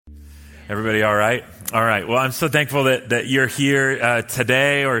Everybody all right? All right. Well, I'm so thankful that you're here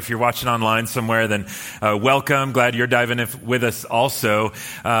today, or if you're watching online somewhere, then welcome. Glad you're diving in with us also.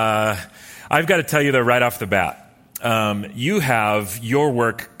 I've got to tell you, though, right off the bat, you have your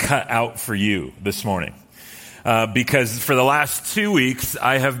work cut out for you this morning. Because for the last 2 weeks,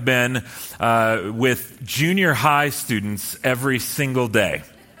 I have been with junior high students every single day.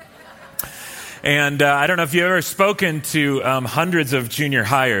 And I don't know if you've ever spoken to hundreds of junior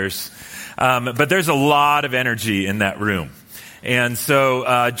hires, but there's a lot of energy in that room. And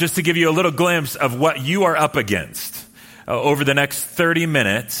so just to give you a little glimpse of what you are up against over the next 30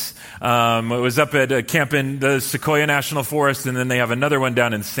 minutes, it was up at a camp in the Sequoia National Forest, and then they have another one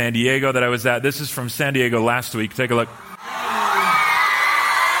down in San Diego that I was at. This is from San Diego last week. Take a look.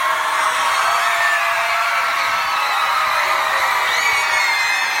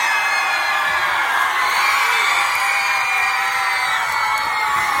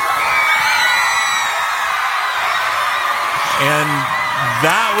 And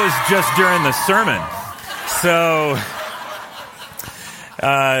that was just during the sermon. So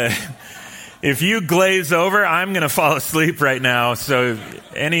if you glaze over, I'm going to fall asleep right now. So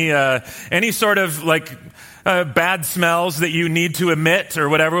any sort of bad smells that you need to emit or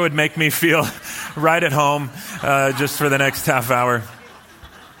whatever would make me feel right at home just for the next half hour.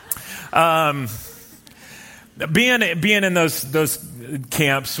 Being in those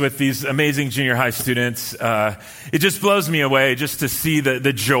camps with these amazing junior high students, it just blows me away just to see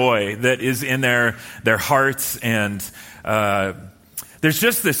the joy that is in their hearts, and there's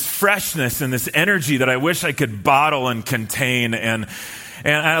just this freshness and this energy that I wish I could bottle and contain, and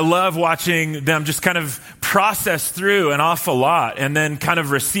I love watching them just kind of process through an awful lot and then kind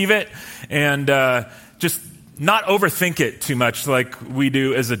of receive it and just not overthink it too much like we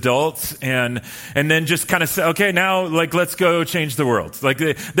do as adults, and then just kind of say, okay, now let's go change the world.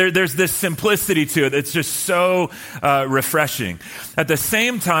 There's this simplicity to it. It's just so refreshing. At the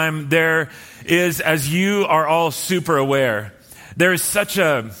same time, there is, as you are all super aware, there is such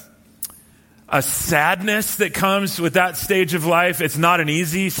a sadness that comes with that stage of life. It's not an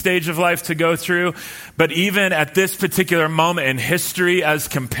easy stage of life to go through, but even at this particular moment in history as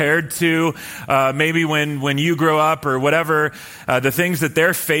compared to maybe when you grow up or whatever, the things that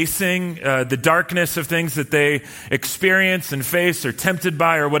they're facing, the darkness of things that they experience and face or tempted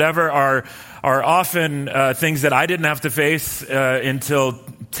by or whatever are often things that I didn't have to face until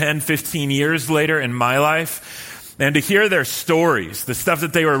 10, 15 years later in my life. And to hear their stories, the stuff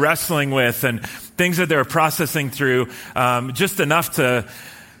that they were wrestling with and things that they were processing through, just enough to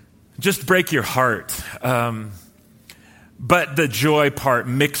just break your heart. But the joy part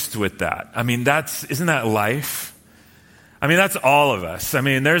mixed with that. I mean, isn't that life? I mean, that's all of us. I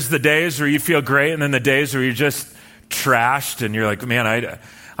mean, there's the days where you feel great, and then the days where you're just trashed and you're like, man, I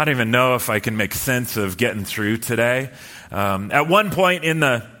don't even know if I can make sense of getting through today. At one point in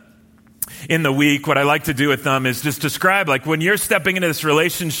the week, what I like to do with them is just describe, when you're stepping into this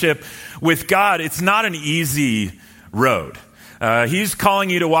relationship with God, it's not an easy road. He's calling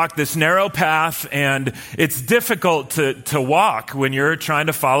you to walk this narrow path, and it's difficult to walk when you're trying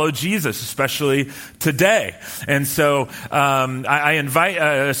to follow Jesus, especially today. And so I invite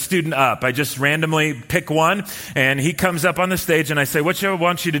a student up. I just randomly pick one, and he comes up on the stage, and I say, what I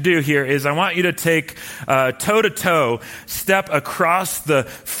want you to do here is I want you to take toe-to-toe step across the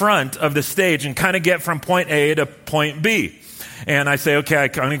front of the stage and kind of get from point A to point B. And I say, okay, I'm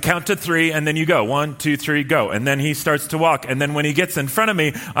going to count to 3, and then you go. 1, 2, 3, go. And then he starts to walk. And then when he gets in front of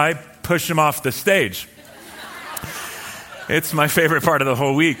me, I push him off the stage. It's my favorite part of the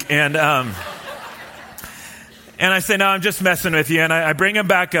whole week. And I say, no, I'm just messing with you. And I bring him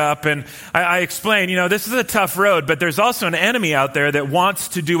back up, and I explain, this is a tough road, but there's also an enemy out there that wants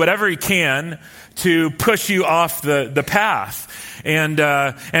to do whatever he can to push you off the path. And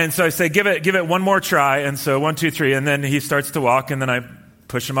so I say, give it one more try. And so 1, 2, 3, and then he starts to walk, and then I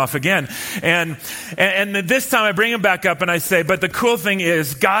push him off again. And this time I bring him back up, and I say, but the cool thing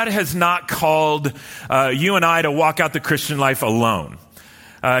is God has not called you and I to walk out the Christian life alone.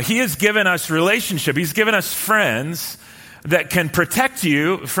 He has given us relationship. He's given us friends that can protect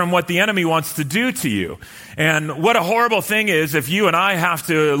you from what the enemy wants to do to you. And what a horrible thing is if you and I have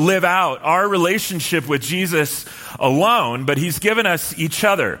to live out our relationship with Jesus alone, but he's given us each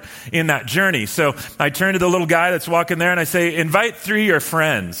other in that journey. So I turn to the little guy that's walking there, and I say, invite 3 of your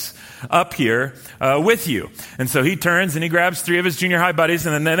friends up here with you. And so he turns and he grabs 3 of his junior high buddies,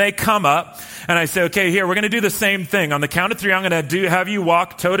 and then they come up, and I say, okay, here, we're going to do the same thing. On the count of 3, I'm going to have you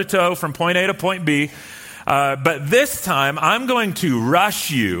walk toe to toe from point A to point B. But this time, I'm going to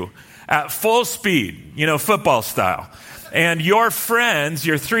rush you at full speed, football style. And your friends,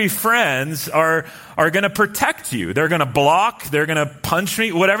 your three friends, are going to protect you. They're going to block, they're going to punch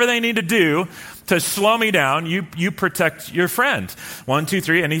me, whatever they need to do to slow me down. You protect your friend. 1, 2,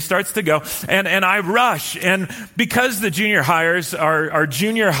 3, and he starts to go. And I rush. And because the junior hires are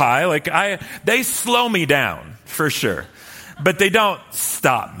junior high, they slow me down for sure. But they don't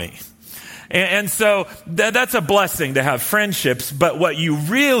stop me. And so that's a blessing to have friendships, but what you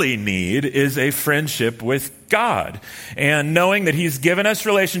really need is a friendship with God. And knowing that He's given us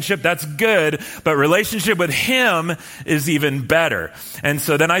relationship, that's good, but relationship with Him is even better. And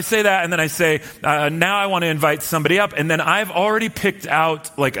so then I say that, and then I say, now I want to invite somebody up, and then I've already picked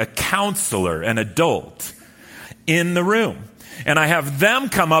out like a counselor, an adult, in the room. And I have them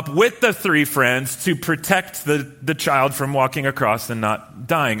come up with the three friends to protect the child from walking across and not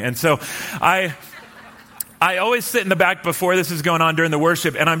dying. And so I always sit in the back before this is going on during the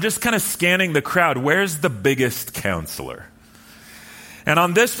worship, and I'm just kind of scanning the crowd. Where's the biggest counselor? And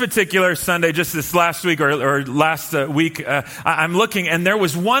on this particular Sunday, just this last week or last week, I'm looking, and there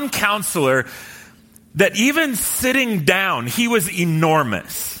was one counselor that even sitting down, he was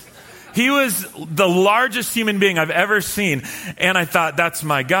enormous. He was the largest human being I've ever seen. And I thought, that's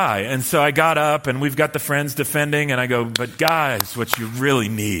my guy. And so I got up, and we've got the friends defending, and I go, but guys, what you really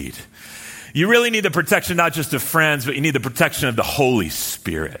need the protection not just of friends, but you need the protection of the Holy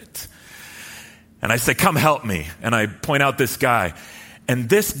Spirit. And I say, come help me. And I point out this guy. And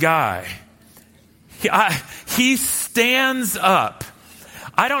this guy, he stands up.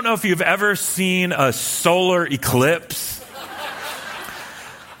 I don't know if you've ever seen a solar eclipse,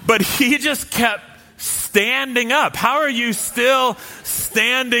 but he just kept standing up. How are you still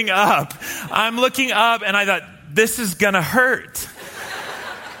standing up? I'm looking up, and I thought, this is going to hurt.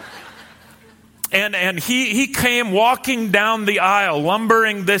 And he came walking down the aisle,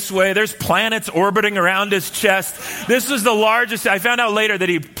 lumbering this way. There's planets orbiting around his chest. This was the largest. I found out later that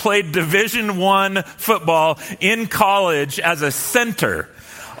he played Division I football in college as a center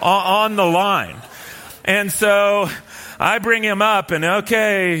on the line. And so I bring him up, and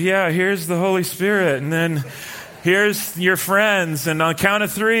okay, yeah, here's the Holy Spirit, and then here's your friends, and on count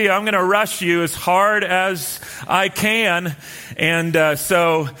of 3, I'm going to rush you as hard as I can. And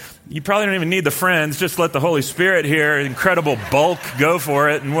so you probably don't even need the friends, just let the Holy Spirit here, incredible bulk, go for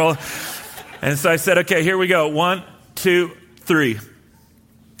it. And so I said, okay, here we go. 1, 2, 3.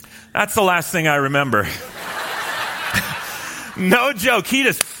 That's the last thing I remember. No joke. He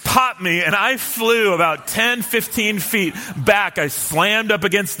just popped me, and I flew about 10, 15 feet back. I slammed up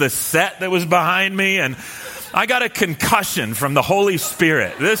against the set that was behind me, and I got a concussion from the Holy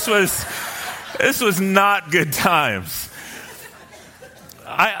Spirit. This was not good times.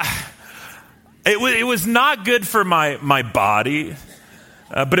 It was not good for my body,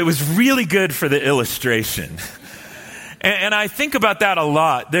 but it was really good for the illustration. And I think about that a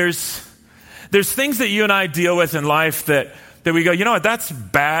lot. There's things that you and I deal with in life that we go, you know what, that's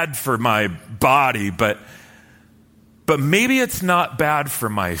bad for my body, but maybe it's not bad for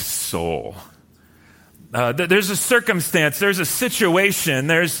my soul. There's a circumstance, there's a situation,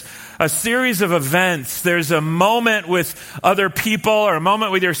 there's a series of events, there's a moment with other people, or a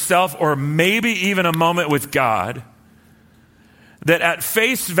moment with yourself, or maybe even a moment with God, that at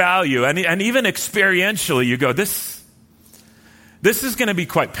face value, and even experientially, you go, this is going to be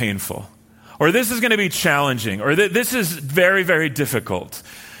quite painful. Or this is going to be challenging, or this is very, very difficult.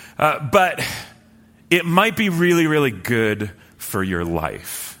 But it might be really, really good for your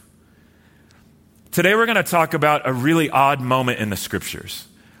life. Today we're going to talk about a really odd moment in the Scriptures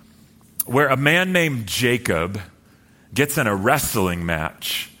where a man named Jacob gets in a wrestling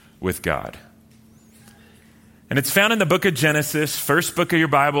match with God. And it's found in the book of Genesis, first book of your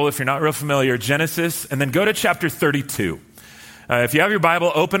Bible, if you're not real familiar, Genesis, and then go to chapter 32. If you have your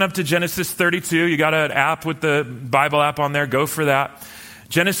Bible, open up to Genesis 32. You got an app with the Bible app on there. Go for that.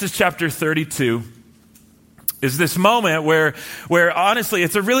 Genesis chapter 32 is this moment where honestly,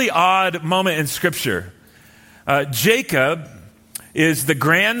 it's a really odd moment in Scripture. Jacob is the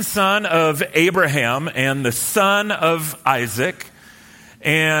grandson of Abraham and the son of Isaac,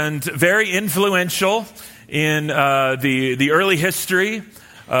 and very influential in the early history,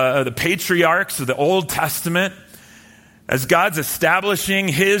 the patriarchs of the Old Testament, as God's establishing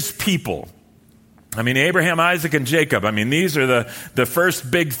His people. I mean, Abraham, Isaac, and Jacob. I mean, these are the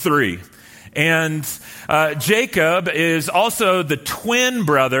first big three. And Jacob is also the twin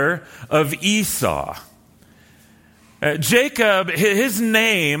brother of Esau. Jacob, his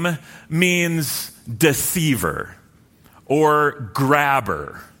name means deceiver or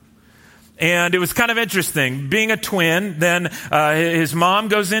grabber. And it was kind of interesting. Being a twin, then his mom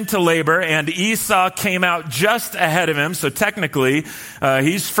goes into labor, and Esau came out just ahead of him. So technically,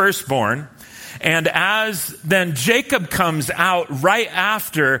 he's firstborn. And as then Jacob comes out right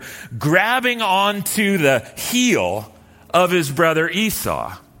after, grabbing onto the heel of his brother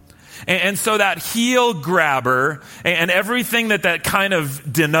Esau. And so that heel grabber and everything that kind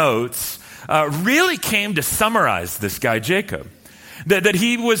of denotes really came to summarize this guy Jacob. That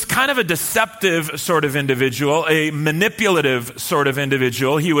he was kind of a deceptive sort of individual, a manipulative sort of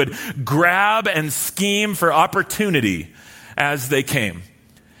individual. He would grab and scheme for opportunity as they came.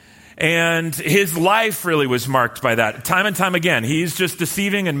 And his life really was marked by that. Time and time again, he's just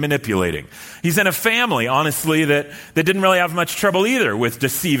deceiving and manipulating. He's in a family, honestly, that didn't really have much trouble either with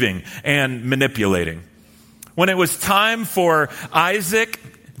deceiving and manipulating. When it was time for Isaac,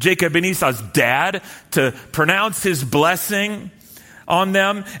 Jacob and Esau's dad, to pronounce his blessing on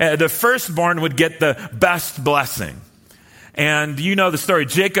them, the firstborn would get the best blessing. And you know the story.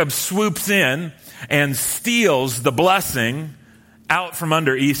 Jacob swoops in and steals the blessing out from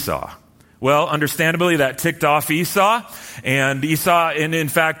under Esau. Well, understandably, that ticked off Esau, and Esau, in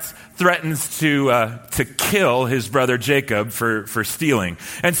fact, threatens to kill his brother Jacob for stealing.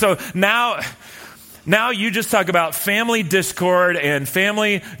 And so now you just talk about family discord and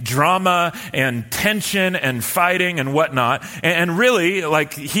family drama and tension and fighting and whatnot. And really,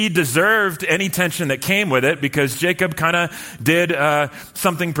 like, he deserved any tension that came with it because Jacob kind of did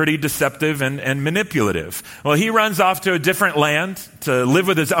something pretty deceptive and manipulative. Well, he runs off to a different land to live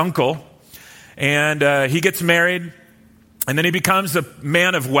with his uncle, and he gets married, and then he becomes a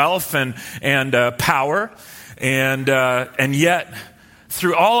man of wealth and power, and yet,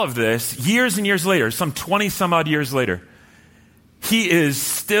 through all of this, years and years later, some 20 some odd years later, he is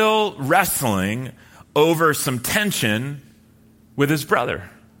still wrestling over some tension with his brother.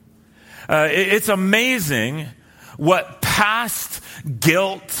 It's amazing what past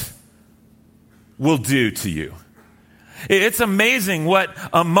guilt will do to you. It's amazing what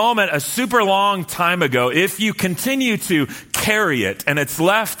a moment, a super long time ago, if you continue to carry it and it's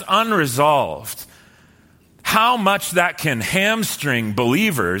left unresolved, how much that can hamstring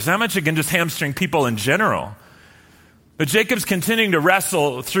believers, how much it can just hamstring people in general. But Jacob's continuing to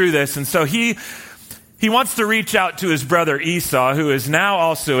wrestle through this, and so he wants to reach out to his brother Esau, who is now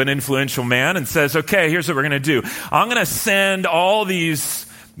also an influential man, and says, okay, here's what we're going to do. I'm going to send all these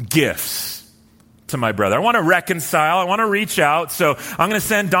gifts to my brother. I want to reconcile. I want to reach out. So I'm going to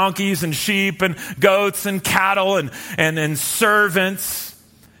send donkeys and sheep and goats and cattle and servants.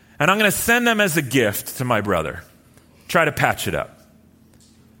 And I'm going to send them as a gift to my brother. Try to patch it up.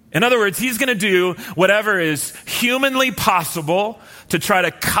 In other words, he's going to do whatever is humanly possible to try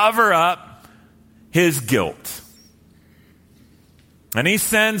to cover up his guilt. And he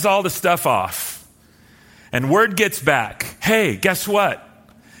sends all the stuff off. And word gets back. Hey, guess what?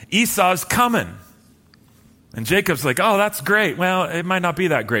 Esau's coming. And Jacob's like, oh, that's great. Well, it might not be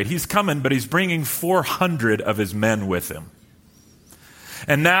that great. He's coming, but he's bringing 400 of his men with him.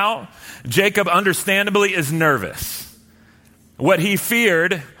 And now, Jacob understandably is nervous. What he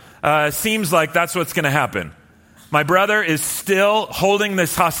feared seems like that's what's going to happen. My brother is still holding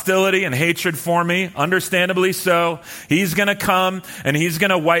this hostility and hatred for me, understandably so. He's going to come and he's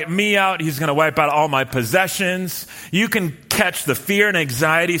going to wipe me out. He's going to wipe out all my possessions. You can catch the fear and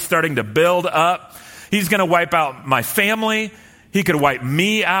anxiety starting to build up. He's going to wipe out my family. He could wipe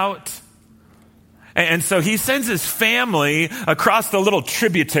me out. And so he sends his family across the little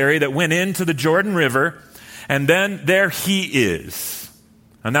tributary that went into the Jordan River. And then there he is.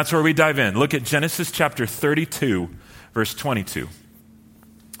 And that's where we dive in. Look at Genesis chapter 32, verse 22.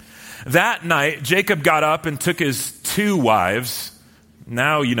 That night, Jacob got up and took his 2 wives.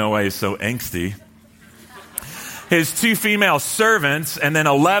 Now you know why he's so angsty. His 2 female servants, and then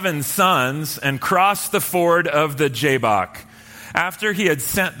 11 sons, and crossed the ford of the Jabbok. After he had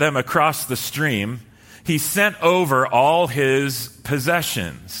sent them across the stream, he sent over all his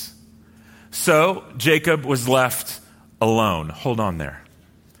possessions. So Jacob was left alone. Hold on there.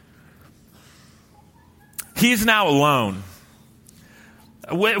 He's now alone.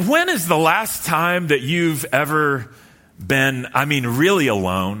 When is the last time that you've ever been, really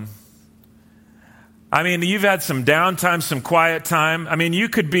alone? You've had some downtime, some quiet time. You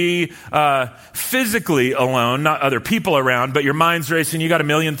could be physically alone, not other people around, but your mind's racing. You got a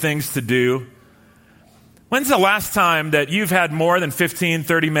million things to do. When's the last time that you've had more than 15,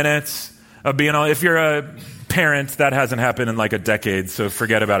 30 minutes of being alone? If you're a parent, that hasn't happened in like a decade, so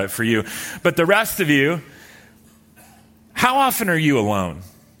forget about it for you. But the rest of you, how often are you alone?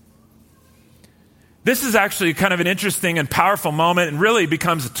 This is actually kind of an interesting and powerful moment and really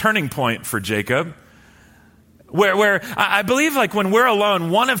becomes a turning point for Jacob, where I believe like when we're alone,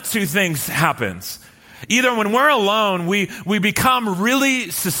 one of two things happens. Either when we're alone, we become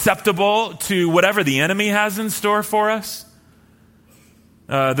really susceptible to whatever the enemy has in store for us.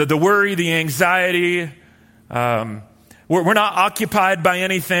 The worry, the anxiety. We're not occupied by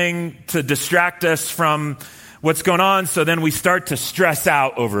anything to distract us from what's going on, so then we start to stress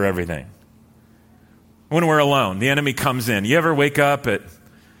out over everything. When we're alone, the enemy comes in. You ever wake up at,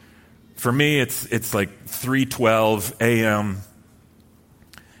 for me, it's like 3:12 a.m.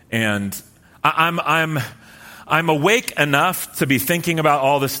 and I'm awake enough to be thinking about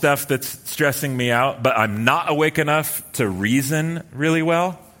all the stuff that's stressing me out, but I'm not awake enough to reason really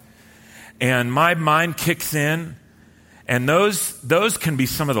well. And my mind kicks in, and those can be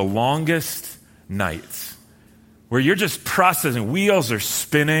some of the longest nights where you're just processing, wheels are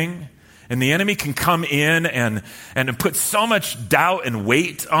spinning, and the enemy can come in and put so much doubt and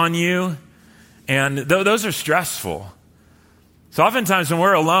weight on you. And those are stressful. So oftentimes when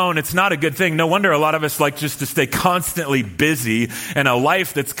we're alone, it's not a good thing. No wonder a lot of us like just to stay constantly busy in a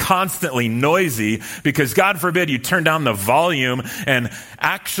life that's constantly noisy, because God forbid you turn down the volume and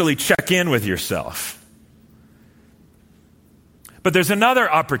actually check in with yourself. But there's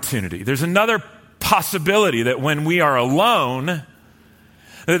another opportunity. There's another possibility that when we are alone,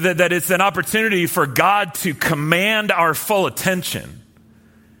 that it's an opportunity for God to command our full attention.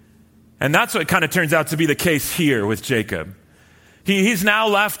 And that's what kind of turns out to be the case here with Jacob. He's now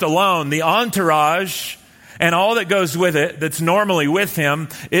left alone. The entourage and all that goes with it that's normally with him,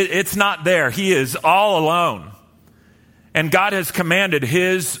 it's not there. He is all alone. And God has commanded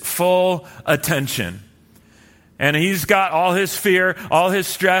his full attention. And he's got all his fear, all his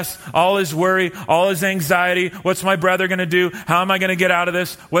stress, all his worry, all his anxiety. What's my brother going to do? How am I going to get out of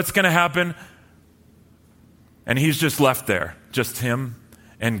this? What's going to happen? And he's just left there, just him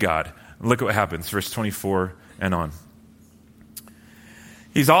and God. Look at what happens, verse 24 and on.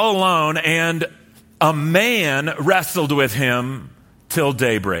 He's all alone, and a man wrestled with him till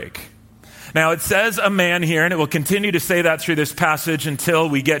daybreak. Now, it says a man here, and it will continue to say that through this passage until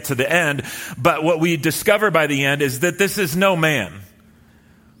we get to the end. But what we discover by the end is that this is no man.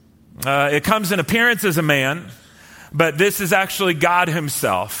 It comes in appearance as a man, but this is actually God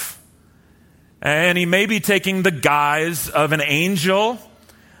himself. And he may be taking the guise of an angel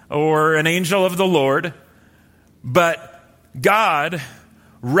or an angel of the Lord, but God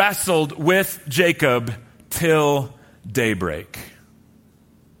wrestled with Jacob till daybreak.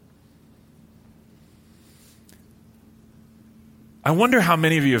 I wonder how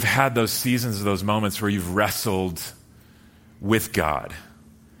many of you have had those seasons, those moments where you've wrestled with God.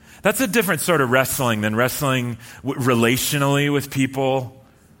 That's a different sort of wrestling than wrestling relationally with people,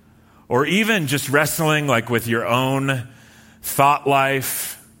 or even just wrestling like with your own thought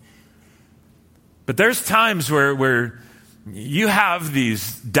life. But there's times where you have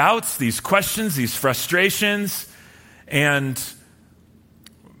these doubts, these questions, these frustrations, and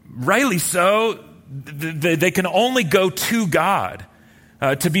rightly so, they can only go to God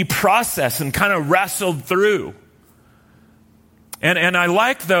to be processed and kind of wrestled through. And I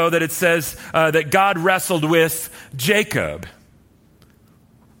like, though, that it says that God wrestled with Jacob,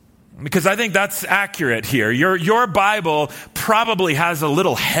 because I think that's accurate here. Your Bible probably has a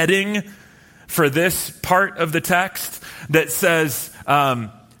little heading for this part of the text that says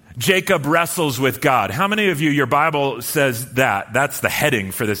Jacob wrestles with God. How many of you, your Bible says that? That's the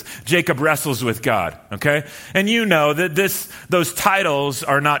heading for this. Jacob wrestles with God, okay? And you know that those titles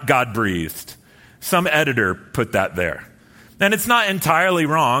are not God-breathed. Some editor put that there. And it's not entirely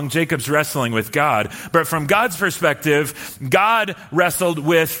wrong. Jacob's wrestling with God. But from God's perspective, God wrestled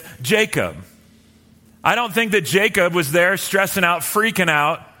with Jacob. I don't think that Jacob was there stressing out, freaking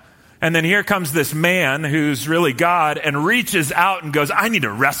out, and then here comes this man who's really God and reaches out and goes, I need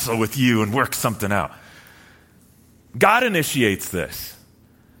to wrestle with you and work something out. God initiates this.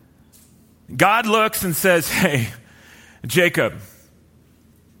 God looks and says, hey, Jacob,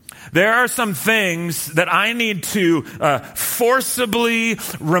 there are some things that I need to forcibly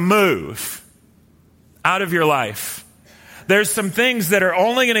remove out of your life. There's some things that are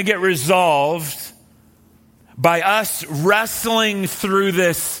only going to get resolved by us wrestling through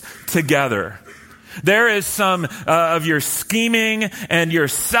this together. There is some of your scheming and your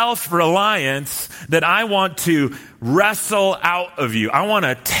self-reliance that I want to wrestle out of you. I want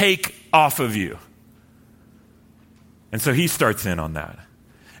to take off of you. And so he starts in on that.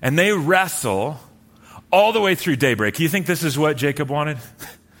 And they wrestle all the way through daybreak. You think this is what Jacob wanted?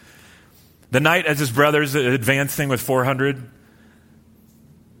 The night as his brother's advancing with 400.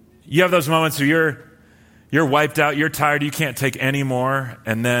 You have those moments where You're wiped out, you're tired, you can't take any more,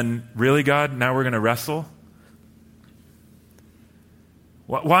 and then, really, God, now we're going to wrestle?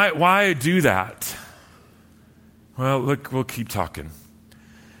 Why do that? Well, look, we'll keep talking.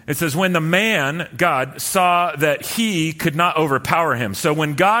 It says, when the man, God, saw that he could not overpower him. So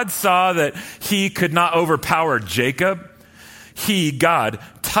when God saw that he could not overpower Jacob, he, God,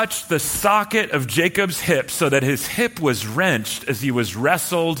 touched the socket of Jacob's hip so that his hip was wrenched as he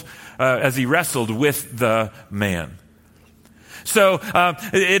wrestled with the man. So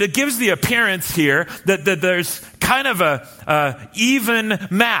it gives the appearance here that there's kind of a even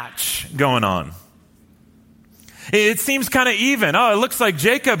match going on. It seems kind of even. Oh, it looks like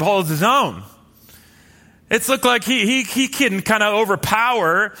Jacob holds his own. It's looked like he can kind of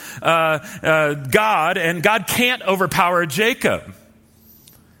overpower God, and God can't overpower Jacob.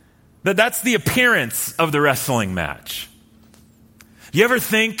 That's the appearance of the wrestling match. You ever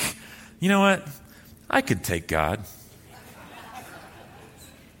think, you know what? I could take God.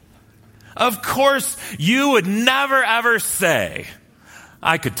 Of course, you would never ever say,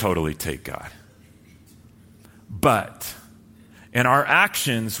 I could totally take God. But in our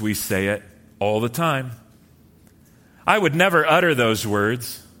actions, we say it all the time. I would never utter those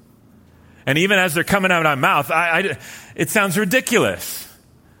words. And even as they're coming out of my mouth, it sounds ridiculous.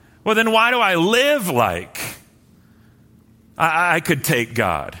 Well, then why do I live like I could take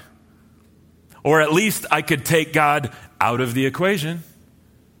God? Or at least I could take God out of the equation.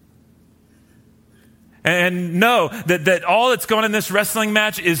 And know that all that's going on in this wrestling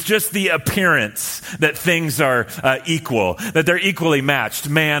match is just the appearance that things are equal, that they're equally matched,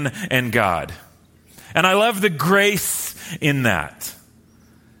 man and God. And I love the grace in that.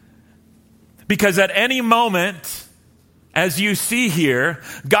 Because at any moment, as you see here,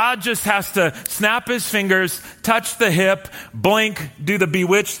 God just has to snap his fingers, touch the hip, blink, do the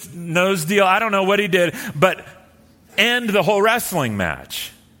bewitched nose deal. I don't know what he did, but end the whole wrestling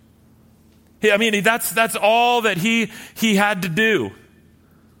match. I mean, that's all that he had to do.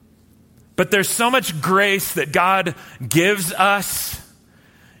 But there's so much grace that God gives us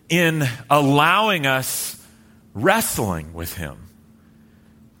in allowing us wrestling with him.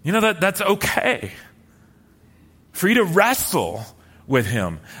 You know, that's okay. For you to wrestle with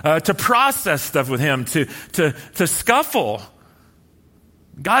him, to process stuff with him, to scuffle.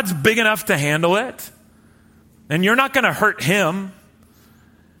 God's big enough to handle it. And you're not going to hurt him.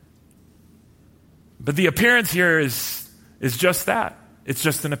 But the appearance here is just that. It's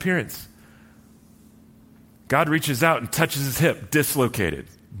just an appearance. God reaches out and touches his hip, dislocated.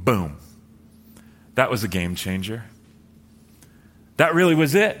 Boom. That was a game changer. That really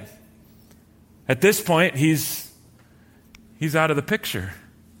was it. At this point, he's out of the picture.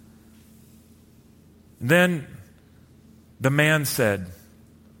 Then the man said,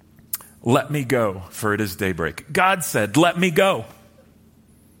 "Let me go, for it is daybreak." God said, "Let me go,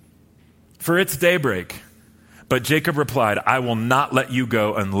 for it's daybreak." But Jacob replied, "I will not let you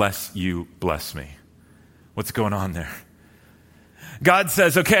go unless you bless me." What's going on there? God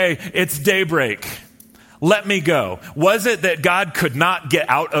says, okay, it's daybreak. Let me go. Was it that God could not get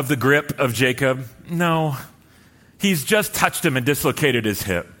out of the grip of Jacob? No. He's just touched him and dislocated his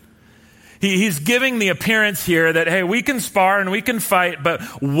hip. He's giving the appearance here that, hey, we can spar and we can fight, but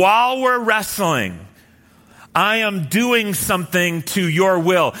while we're wrestling, I am doing something to your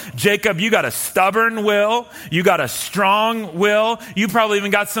will. Jacob, you got a stubborn will. You got a strong will. You probably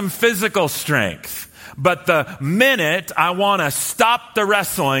even got some physical strength. But the minute I want to stop the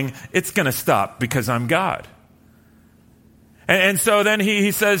wrestling, it's going to stop because I'm God. And so then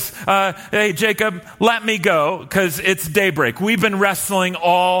he says, hey, Jacob, let me go because it's daybreak. We've been wrestling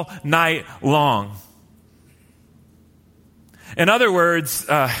all night long. In other words,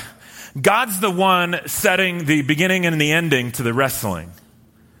 God's the one setting the beginning and the ending to the wrestling.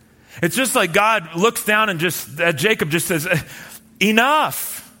 It's just like God looks down and Jacob just says,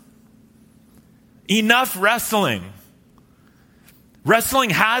 enough. Enough wrestling. Wrestling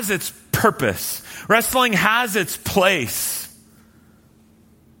has its purpose. Wrestling has its place.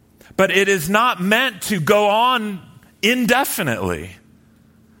 But it is not meant to go on indefinitely.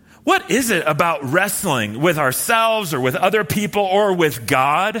 What is it about wrestling with ourselves or with other people or with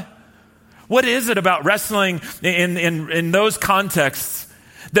God? What is it about wrestling in those contexts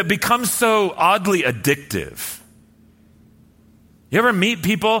that becomes so oddly addictive? You ever meet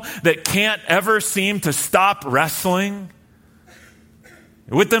people that can't ever seem to stop wrestling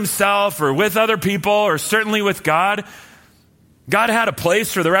with themselves or with other people or certainly with God? God had a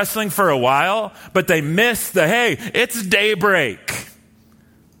place for the wrestling for a while, but they missed hey, it's daybreak.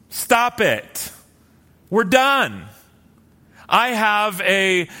 Stop it. We're done. I have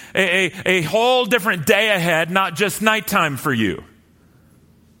a whole different day ahead, not just nighttime for you.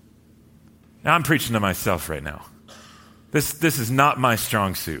 Now, I'm preaching to myself right now. This is not my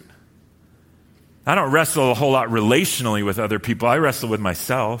strong suit. I don't wrestle a whole lot relationally with other people. I wrestle with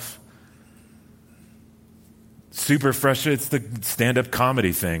myself. Super frustrated. It's the stand-up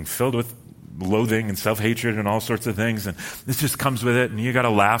comedy thing, filled with loathing and self-hatred and all sorts of things. And this just comes with it. And you got to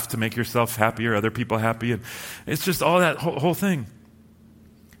laugh to make yourself happy or other people happy. And it's just all that whole thing.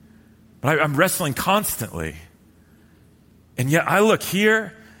 But I'm wrestling constantly. And yet I look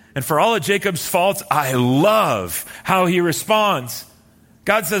here, and for all of Jacob's faults, I love how he responds.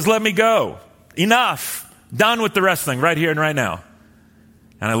 God says, let me go. Enough. Done with the wrestling right here and right now.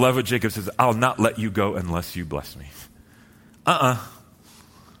 And I love what Jacob says, I'll not let you go unless you bless me. I'm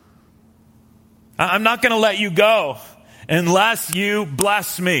not going to let you go unless you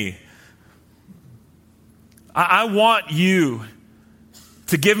bless me. I want you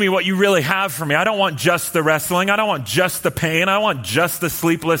to give me what you really have for me. I don't want just the wrestling. I don't want just the pain. I want just the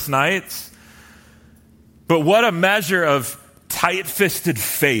sleepless nights. But what a measure of tight-fisted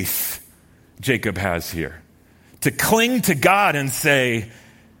faith Jacob has here. To cling to God and say,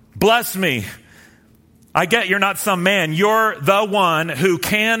 bless me. I get you're not some man. You're the one who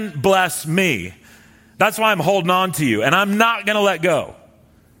can bless me. That's why I'm holding on to you. And I'm not going to let go.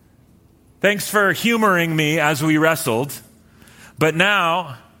 Thanks for humoring me as we wrestled. But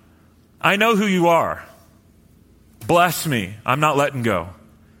now, I know who you are. Bless me. I'm not letting go.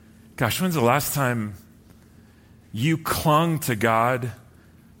 Gosh, when's the last time you clung to God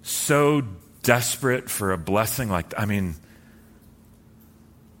so desperate for a blessing like that? I mean,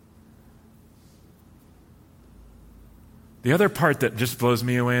 the other part that just blows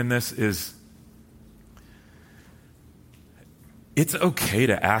me away in this is it's okay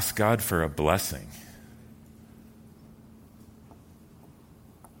to ask God for a blessing.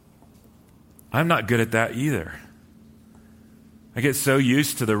 I'm not good at that either. I get so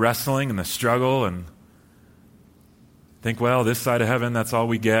used to the wrestling and the struggle and think, well, this side of heaven, that's all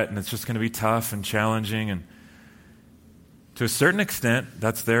we get, and it's just going to be tough and challenging. And to a certain extent,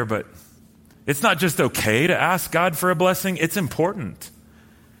 that's there, but it's not just okay to ask God for a blessing. It's important.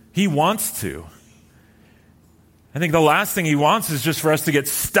 He wants to. I think the last thing he wants is just for us to get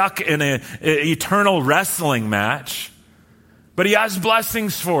stuck in an eternal wrestling match. But he has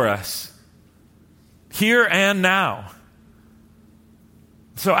blessings for us. Here and now.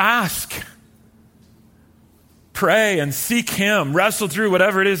 So ask. Pray and seek him. Wrestle through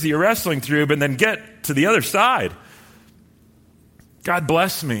whatever it is that you're wrestling through, but then get to the other side. God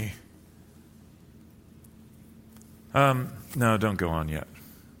bless me. No, don't go on yet.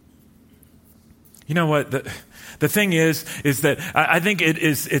 You know what? The thing is that I think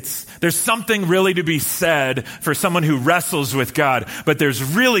there's something really to be said for someone who wrestles with God, but there's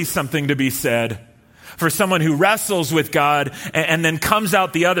really something to be said for someone who wrestles with God and then comes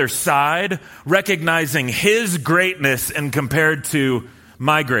out the other side recognizing his greatness and compared to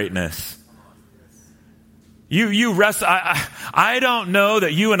my greatness. You wrestle. I don't know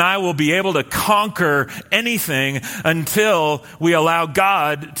that you and I will be able to conquer anything until we allow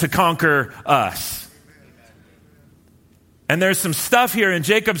God to conquer us. And there's some stuff here in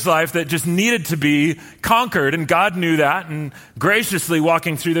Jacob's life that just needed to be conquered, and God knew that and graciously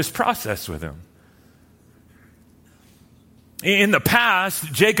walking through this process with him. In the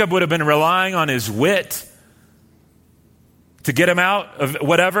past, Jacob would have been relying on his wit to get him out of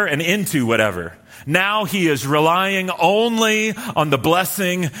whatever and into whatever. Now he is relying only on the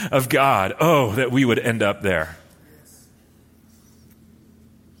blessing of God. Oh, that we would end up there.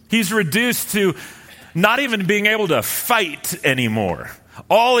 He's reduced to not even being able to fight anymore.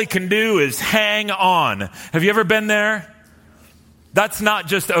 All he can do is hang on. Have you ever been there? That's not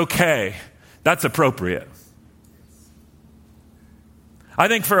just okay. That's appropriate. I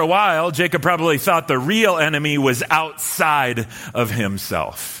think for a while, Jacob probably thought the real enemy was outside of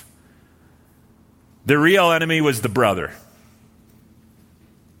himself. The real enemy was the brother.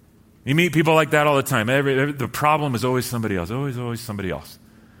 You meet people like that all the time. The problem is always somebody else. Always somebody else.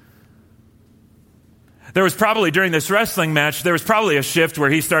 There was probably, during this wrestling match, there was probably a shift where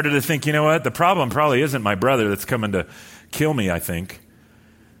he started to think, you know what? The problem probably isn't my brother that's coming to kill me, I think.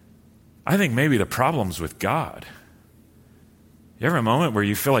 I think maybe the problem's with God. You ever have a moment where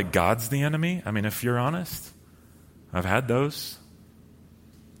you feel like God's the enemy? I mean, if you're honest, I've had those.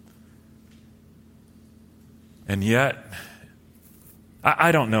 And yet,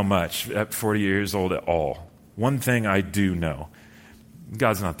 I don't know much at 40 years old at all. One thing I do know,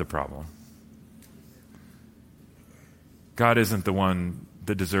 God's not the problem. God isn't the one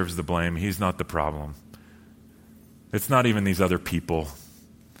that deserves the blame. He's not the problem. It's not even these other people.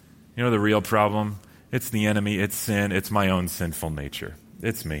 You know the real problem? It's the enemy, it's sin, it's my own sinful nature.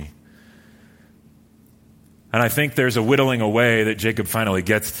 It's me. And I think there's a whittling away that Jacob finally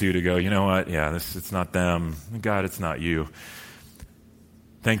gets to go, you know what? Yeah, it's not them. God, it's not you.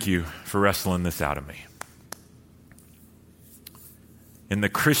 Thank you for wrestling this out of me. In the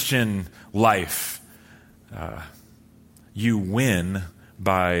Christian life, you win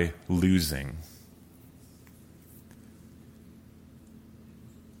by losing.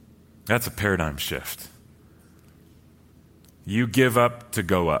 That's a paradigm shift. You give up to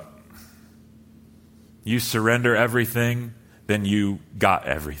go up. You surrender everything, then you got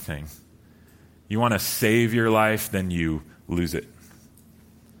everything. You want to save your life, then you lose it.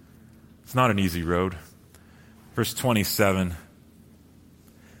 It's not an easy road. Verse 27.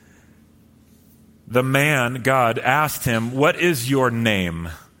 The man, God, asked him, "What is your name?"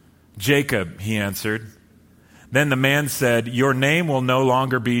 "Jacob," he answered. Then the man said, "Your name will no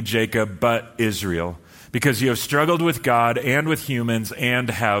longer be Jacob, but Israel, because you have struggled with God and with humans and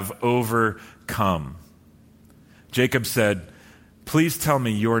have overcome." Jacob said, "Please tell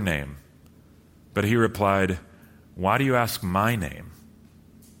me your name." But he replied, "Why do you ask my name?"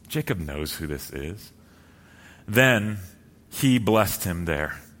 Jacob knows who this is. Then he blessed him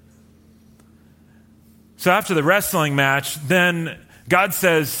there. So after the wrestling match, then God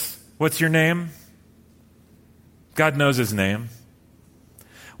says, "What's your name?" God knows his name.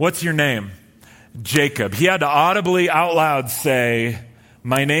 "What's your name?" "Jacob." He had to audibly out loud say,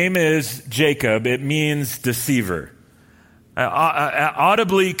 "My name is Jacob." It means deceiver.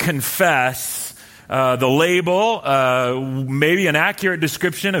 Audibly confess the label, maybe an accurate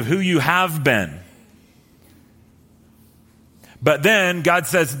description of who you have been. But then God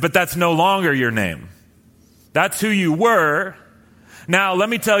says, "But that's no longer your name. That's who you were. Now let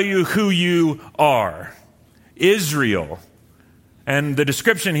me tell you who you are. Israel." And the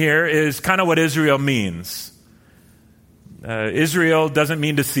description here is kind of what Israel means. Israel doesn't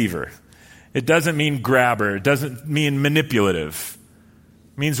mean deceiver. It doesn't mean grabber. It doesn't mean manipulative.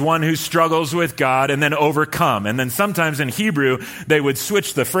 It means one who struggles with God and then overcome. And then sometimes in Hebrew, they would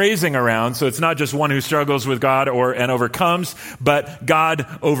switch the phrasing around. So it's not just one who struggles with God and overcomes, but God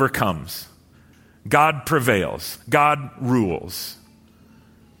overcomes. God prevails. God rules.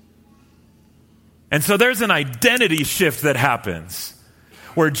 And so there's an identity shift that happens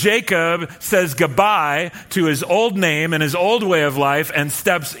where Jacob says goodbye to his old name and his old way of life and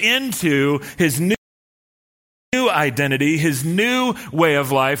steps into his new identity, his new way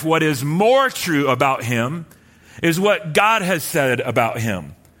of life. What is more true about him is what God has said about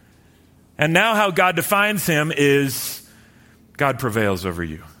him. And now how God defines him is God prevails over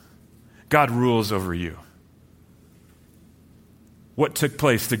you. God rules over you. What took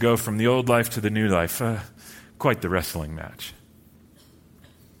place to go from the old life to the new life? Quite the wrestling match.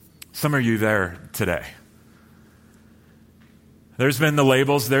 Some of you there today. There's been the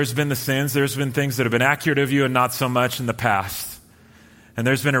labels, there's been the sins, there's been things that have been accurate of you and not so much in the past. And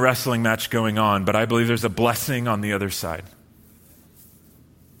there's been a wrestling match going on, but I believe there's a blessing on the other side.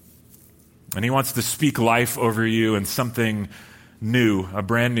 And he wants to speak life over you and something new, a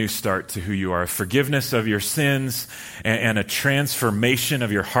brand new start to who you are, forgiveness of your sins and a transformation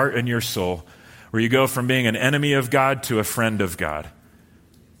of your heart and your soul, where you go from being an enemy of God to a friend of God.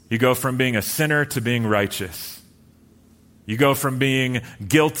 You go from being a sinner to being righteous. You go from being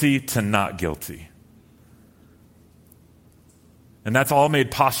guilty to not guilty. And that's all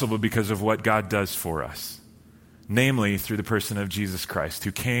made possible because of what God does for us, namely through the person of Jesus Christ,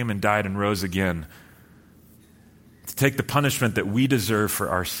 who came and died and rose again to take the punishment that we deserve for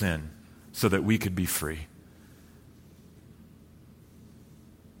our sin so that we could be free.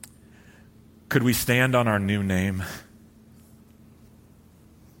 Could we stand on our new name?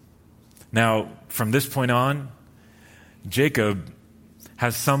 Now, from this point on, Jacob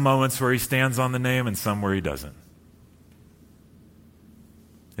has some moments where he stands on the name and some where he doesn't.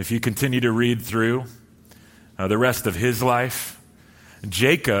 If you continue to read through the rest of his life,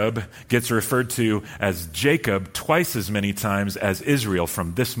 Jacob gets referred to as Jacob twice as many times as Israel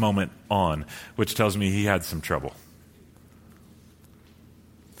from this moment on, which tells me he had some trouble.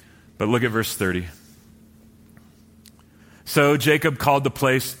 But look at verse 30. So Jacob called the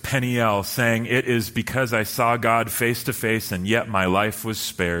place Peniel, saying, "It is because I saw God face to face, and yet my life was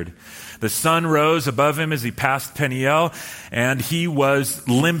spared." The sun rose above him as he passed Peniel, and he was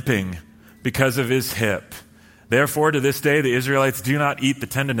limping because of his hip. Therefore, to this day, the Israelites do not eat the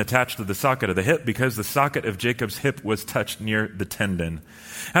tendon attached to the socket of the hip, because the socket of Jacob's hip was touched near the tendon.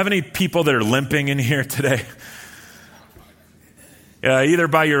 Have any people that are limping in here today? Either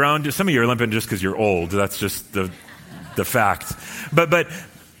by your own, some of you are limping just because you're old. That's just the the fact. But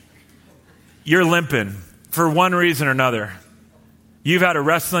you're limping for one reason or another. You've had a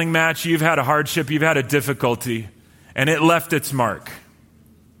wrestling match, you've had a hardship, you've had a difficulty, and it left its mark.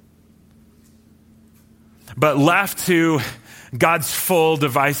 But left to God's full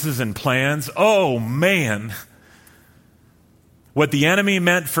devices and plans, oh man, what the enemy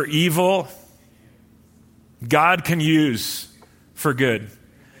meant for evil, God can use for good.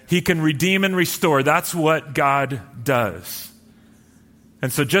 He can redeem and restore. That's what God does.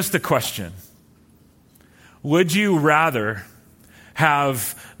 And so just a question. Would you rather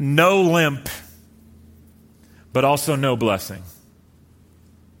have no limp, but also no blessing?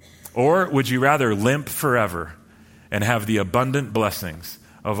 Or would you rather limp forever and have the abundant blessings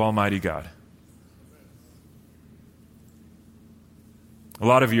of Almighty God? A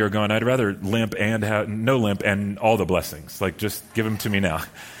lot of you are going, I'd rather limp and have no limp and all the blessings. Like, just give them to me now.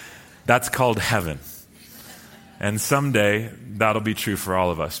 That's called heaven. And someday that'll be true for all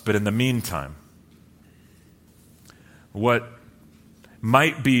of us. But in the meantime, what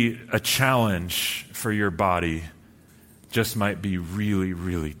might be a challenge for your body just might be really,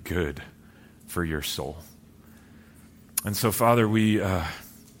 really good for your soul. And so, Father, we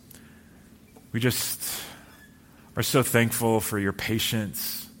just are so thankful for your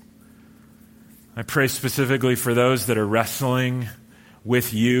patience. I pray specifically for those that are wrestling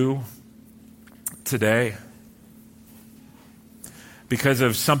with you today because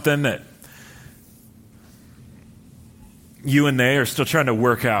of something that you and they are still trying to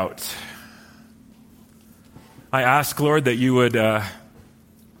work out. I ask, Lord, that you would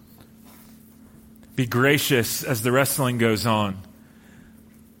be gracious as the wrestling goes on.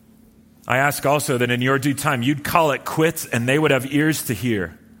 I ask also that in your due time, you'd call it quits and they would have ears to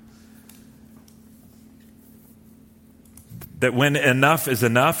hear. That when enough is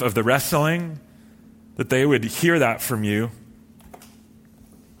enough of the wrestling, that they would hear that from you.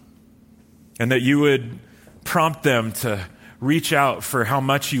 And that you would prompt them to reach out for how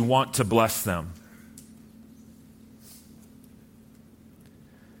much you want to bless them.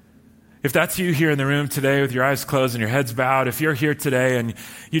 If that's you here in the room today with your eyes closed and your heads bowed, if you're here today and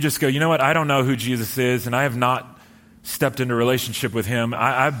you just go, you know what, I don't know who Jesus is and I have not stepped into a relationship with him.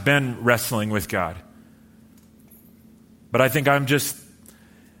 I've been wrestling with God. But I think I'm just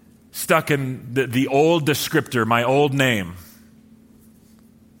stuck in the old descriptor, my old name.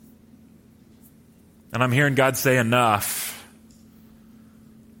 And I'm hearing God say, enough.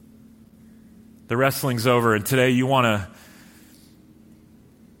 The wrestling's over, and today you want to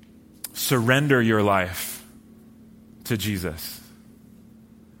surrender your life to Jesus.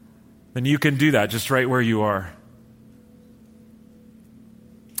 Then you can do that just right where you are.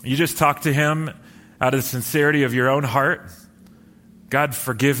 You just talk to him out of the sincerity of your own heart. God,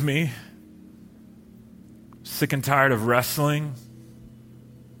 forgive me. Sick and tired of wrestling,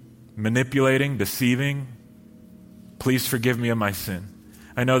 manipulating, deceiving. Please forgive me of my sin.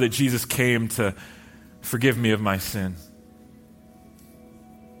 I know that Jesus came to forgive me of my sin.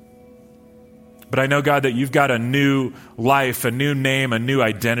 But I know, God, that you've got a new life, a new name, a new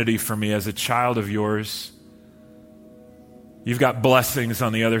identity for me as a child of yours. You've got blessings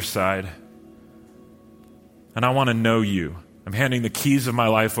on the other side. And I want to know you. I'm handing the keys of my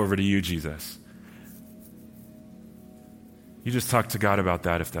life over to you, Jesus. You just talk to God about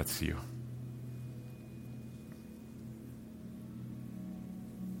that if that's you.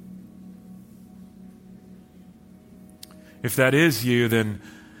 If that is you, then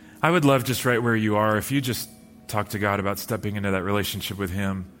I would love just right where you are, if you just talk to God about stepping into that relationship with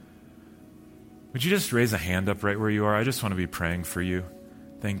him. Would you just raise a hand up right where you are? I just want to be praying for you.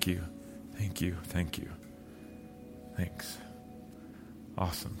 Thank you. Thank you. Thank you. Thanks.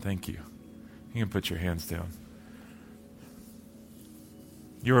 Awesome. Thank you. You can put your hands down.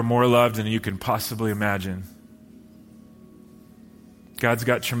 You are more loved than you can possibly imagine. God's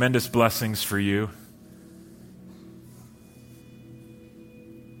got tremendous blessings for you.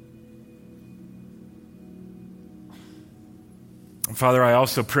 Father, I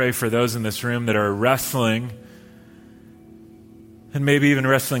also pray for those in this room that are wrestling, and maybe even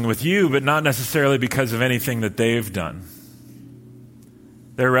wrestling with you, but not necessarily because of anything that they've done.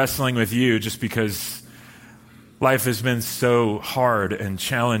 They're wrestling with you just because life has been so hard and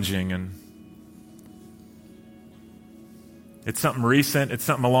challenging, and it's something recent, it's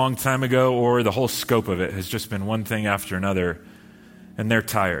something a long time ago, or the whole scope of it has just been one thing after another, and they're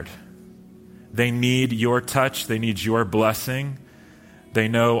tired. They need your touch, they need your blessing. They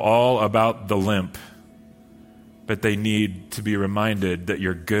know all about the limp, but they need to be reminded that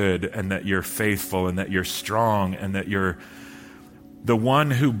you're good and that you're faithful and that you're strong and that you're the one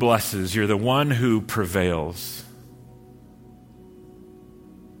who blesses, you're the one who prevails.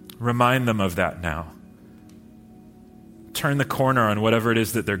 Remind them of that now. Turn the corner on whatever it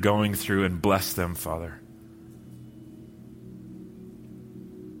is that they're going through and bless them, Father.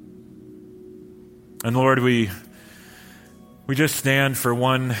 And Lord, we just stand for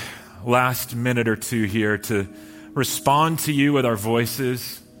one last minute or two here to respond to you with our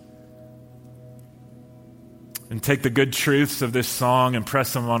voices and take the good truths of this song and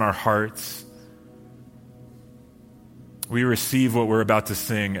press them on our hearts. We receive what we're about to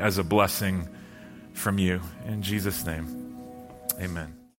sing as a blessing from you. In Jesus' name, amen.